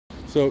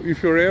So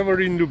if you're ever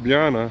in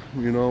Ljubljana,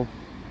 you know,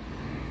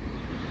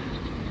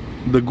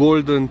 the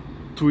golden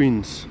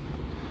twins,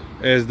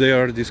 as they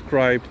are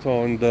described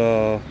on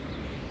the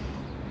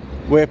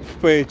web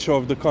page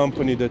of the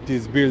company that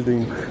is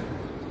building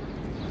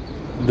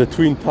the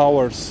Twin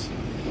Towers,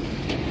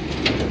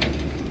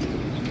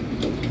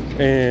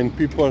 and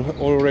people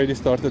already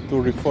started to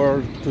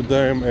refer to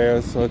them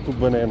as two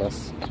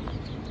bananas.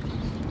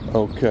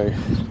 Okay,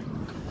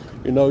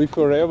 you know, if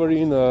you're ever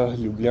in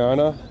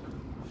Ljubljana,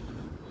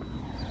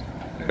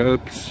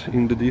 helps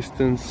in the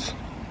distance,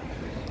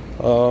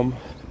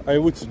 I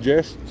would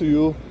suggest to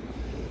you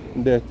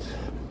that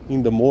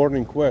in the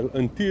morning, well,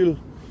 until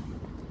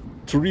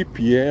 3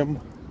 p.m.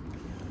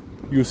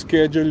 you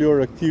schedule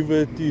your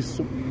activities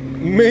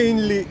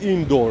mainly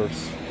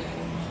indoors,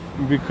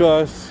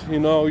 because you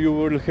know you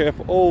will have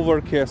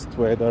overcast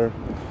weather,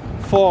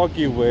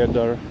 foggy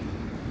weather,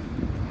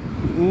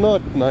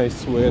 not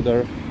nice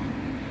weather.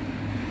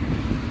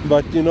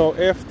 But you know,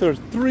 after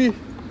 3,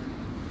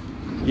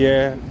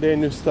 yeah,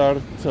 then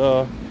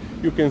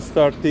you can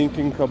start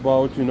thinking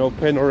about, you know,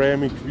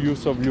 panoramic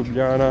views of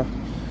Ljubljana,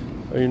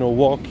 you know,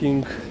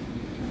 walking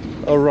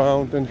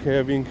around and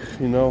having,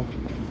 you know,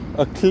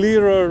 a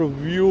clearer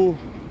view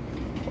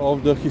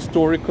of the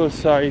historical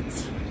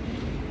sites.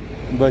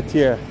 But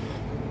yeah,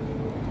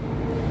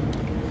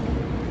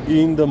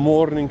 in the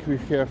morning we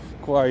have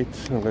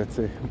quite, let's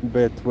say,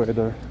 bad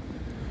weather.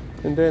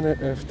 And then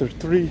after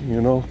 3,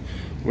 you know,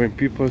 when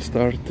people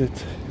start,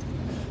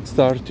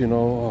 you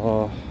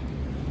know,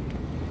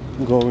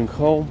 going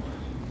home,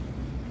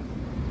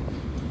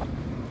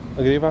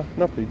 Agriva,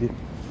 napidi,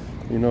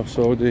 you know,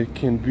 so they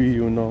can be,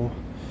 you know,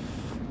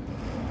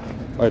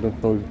 I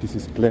don't know if this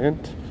is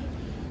planned,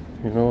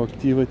 you know,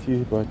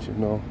 activity, but you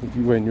know,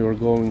 when you're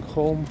going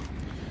home,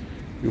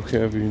 you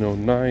have, you know,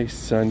 nice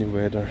sunny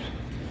weather,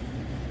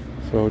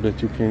 so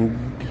that you can,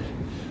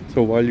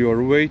 so while you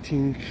are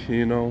waiting,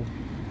 you know,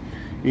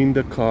 in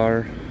the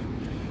car,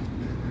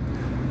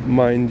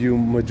 mind you,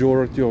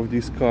 majority of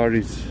this car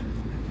is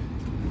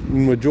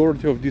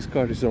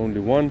only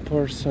one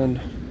person,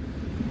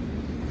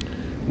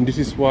 and this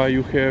is why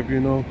you have, you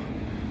know,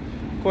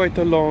 quite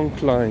a long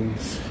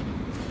lines.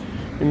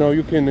 You know,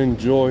 you can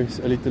enjoy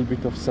a little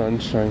bit of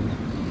sunshine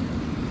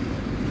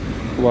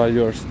while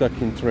you're stuck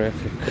in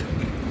traffic.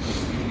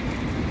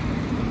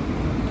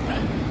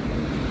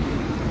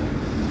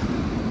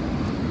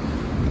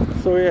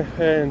 So yeah,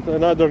 and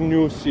another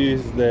news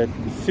is that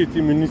the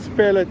city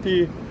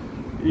municipality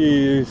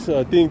is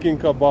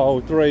thinking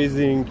about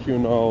raising, you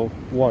know,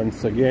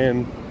 once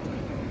again,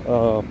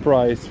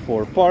 price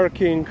for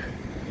parking.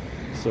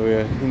 So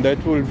yeah, and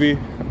that will be,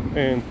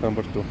 and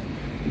number 2,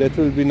 that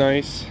will be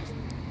nice.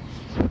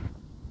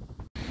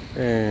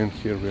 And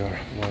here we are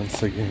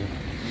once again.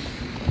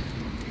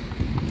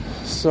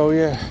 So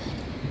yeah,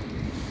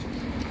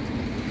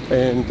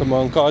 and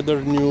among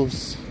other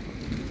news,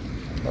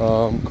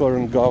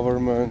 current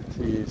government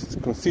is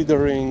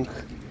considering,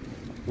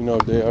 you know,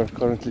 they are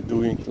currently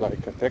doing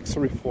like a tax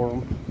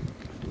reform,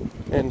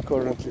 and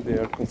currently they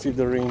are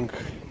considering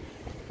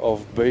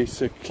of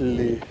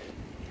basically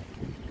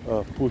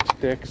put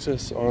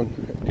taxes on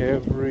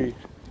every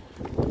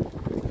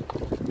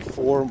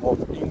form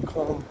of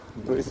income,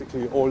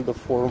 basically all the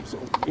forms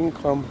of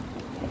income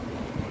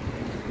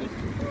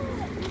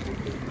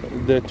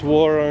that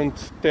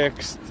weren't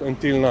taxed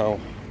until now.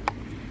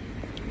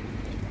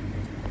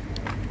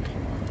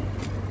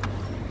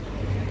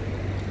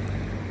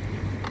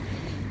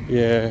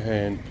 Yeah,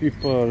 and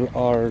people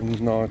are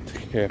not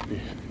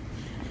happy.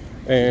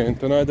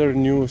 And another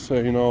news,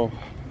 you know,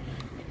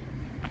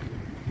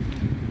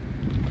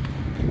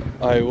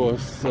 I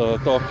was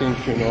talking,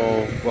 you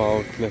know,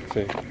 about, let's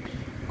say,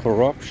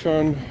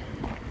 corruption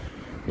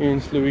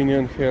in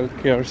Slovenian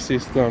healthcare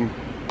system.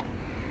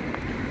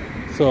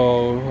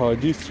 So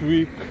this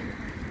week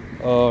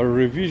a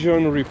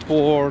revision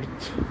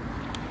report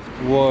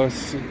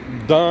was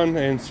done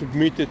and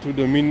submitted to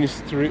the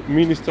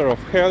Minister of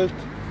Health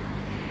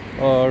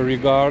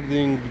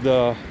regarding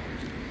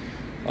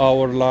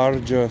our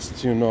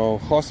largest, you know,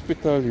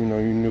 hospital, you know,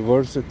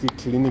 University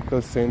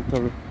Clinical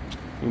Center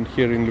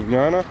here in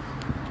Ljubljana.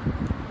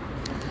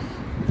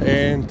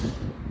 And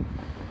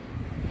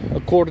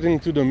according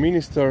to the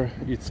minister,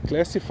 it's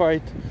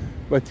classified,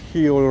 but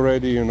he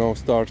already, you know,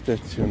 started,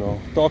 you know,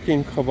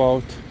 talking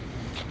about,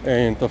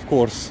 and of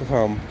course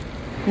some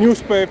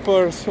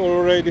newspapers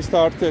already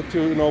started to,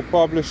 you know,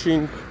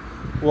 publishing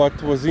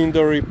what was in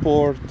the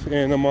report.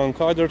 And among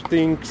other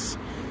things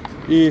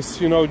is,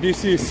 you know,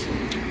 this is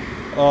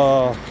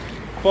a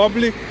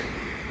public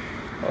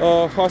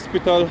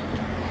hospital,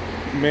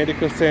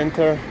 medical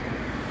center,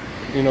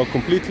 you know,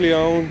 completely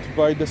owned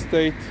by the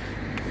state,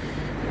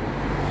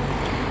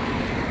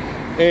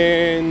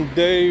 and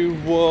they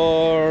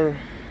were,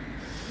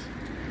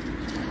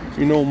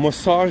 you know,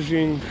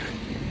 massaging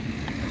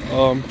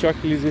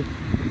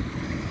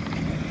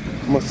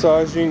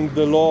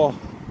the law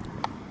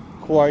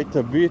quite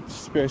a bit,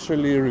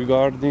 especially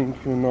regarding,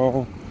 you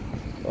know,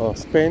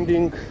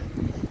 spending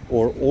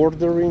or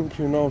ordering,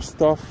 you know,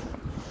 stuff.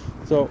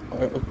 So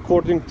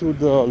according to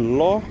the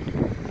law,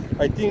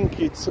 I think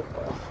it's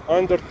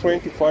under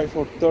 25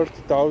 or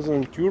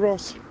 30,000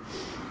 euros.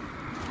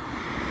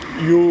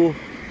 You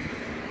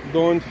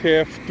don't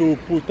have to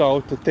put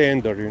out a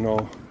tender, you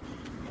know,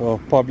 a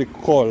public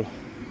call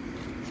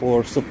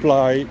for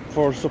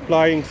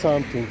supplying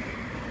something.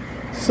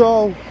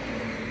 So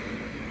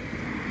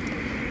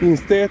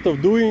instead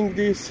of doing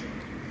this,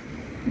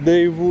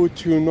 they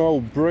would, you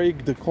know,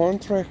 break the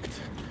contract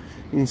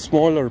in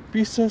smaller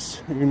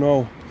pieces, you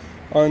know,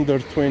 under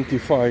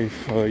 25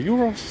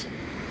 euros.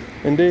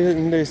 And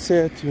they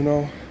said, you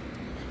know,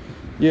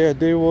 yeah,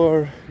 they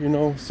were, you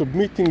know,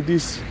 submitting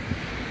this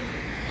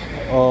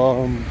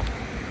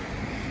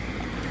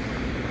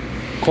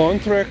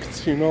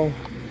contracts, you know,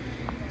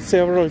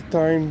 several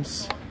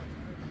times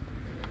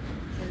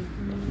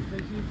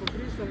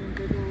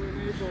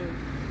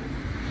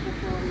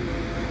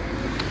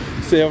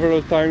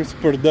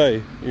per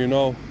day, you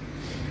know.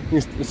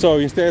 So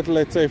instead,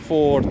 let's say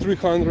for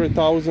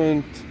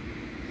 300,000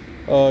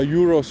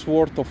 euros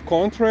worth of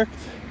contract,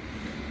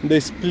 they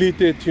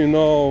split it, you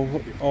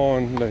know,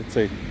 on, let's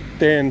say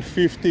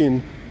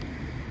 15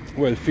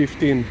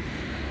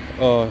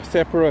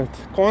 separate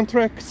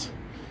contracts,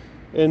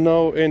 and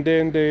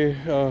then they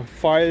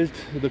filed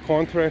the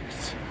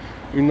contracts,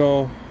 you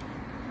know,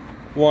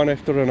 one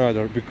after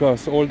another,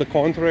 because all the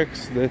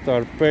contracts that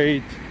are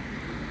paid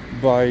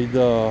by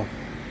the,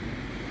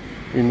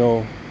 you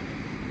know,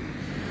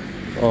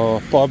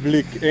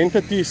 public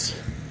entities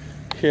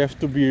have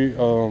to be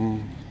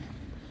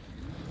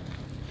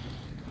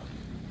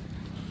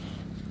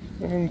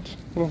and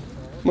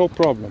no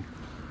problem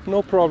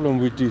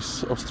with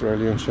this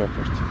Australian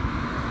Shepherd.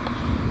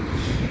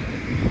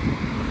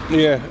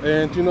 Yeah,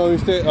 and you know,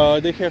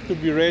 instead they have to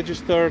be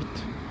registered,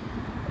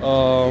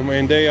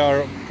 and they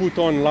are put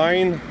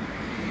online.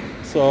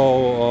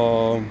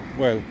 So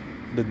well,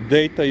 the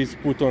data is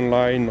put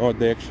online, not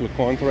the actual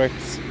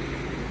contracts,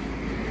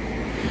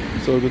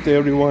 so that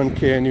everyone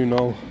can, you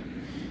know,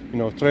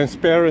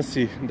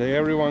 transparency, that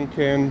everyone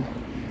can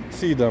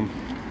see them.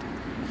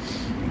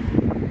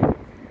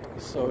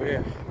 So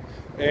yeah,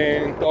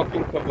 and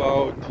talking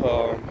about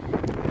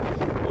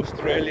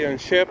Australian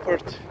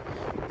Shepherd,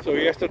 so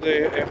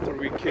yesterday after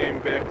we came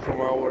back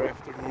from our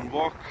afternoon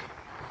walk,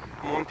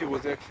 Monty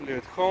was actually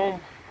at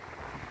home.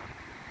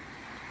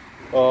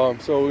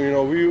 So you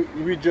know,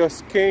 we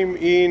just came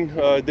in,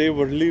 they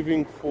were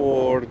leaving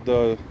for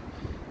the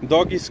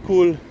doggy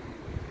school,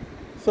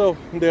 so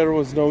there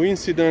was no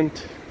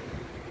incident.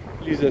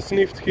 Liza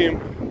sniffed him,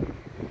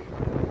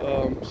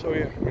 so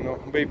yeah, you know,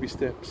 baby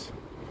steps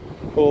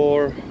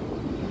or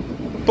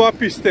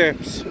puppy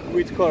steps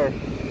with her.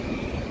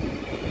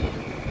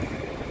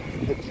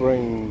 The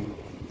train.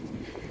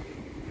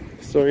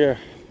 So yeah,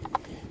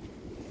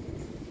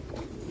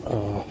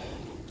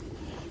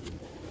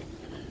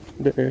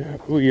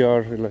 we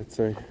are, let's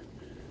say,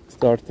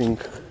 starting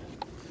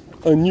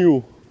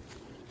anew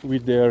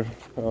with their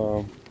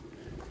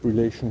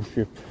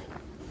relationship.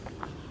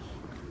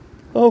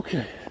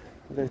 Okay,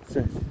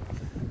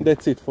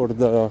 that's it for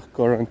the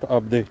current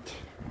update.